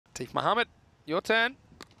Atif Muhammad, your turn.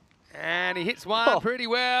 And he hits one pretty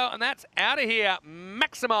well, and that's out of here.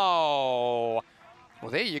 Maximo.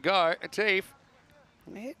 Well, there you go. Atif.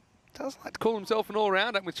 He does like to call himself an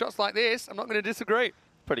all-rounder, and with shots like this, I'm not going to disagree.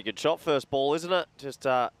 Pretty good shot, first ball, isn't it? Just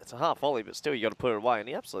it's a half volley, but still you got to put it away, and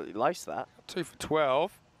he absolutely laced that. 2 for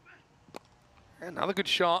 12. Another good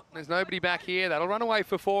shot. There's nobody back here. That'll run away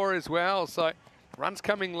for 4 as well. So runs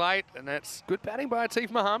coming late, and that's good batting by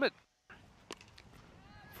Atif Muhammad.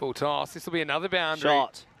 Full toss. This will be another boundary.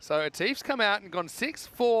 Shot. So Atif's come out and gone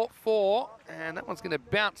 6-4-4, and that one's going to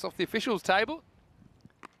bounce off the officials' table.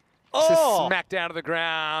 Oh! Smacked down to the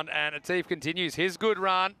ground, and Atif continues his good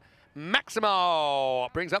run. Maximo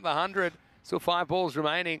brings up the 100. Still 5 balls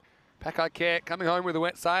remaining. PIC coming home with a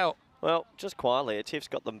wet sail. Well, just quietly, Atif's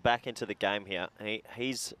got them back into the game here.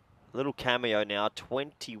 He's a little cameo now,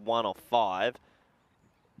 21 off 5.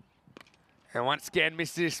 And once again,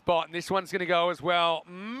 misses his spot, and this one's going to go as well.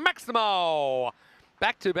 Maximo!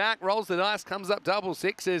 Back to back, rolls the dice, comes up double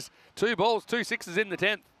sixes. 2 balls, 2 sixes in the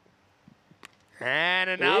 10th. And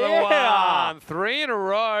another one. 3 in a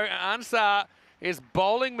row. Ansar is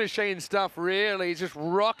bowling machine stuff, really. He's just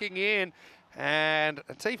rocking in. And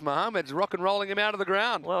Atif Muhammad's rock and rolling him out of the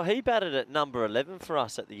ground. Well, he batted at number 11 for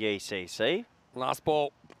us at the ECC. Last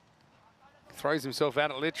ball. Throws himself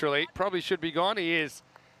at it, literally. Probably should be gone. He is.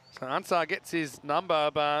 So Ansar gets his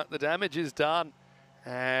number, but the damage is done.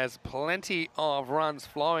 As plenty of runs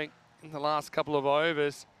flowing in the last couple of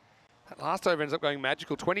overs. That last over ends up going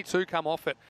magical. 22 come off it.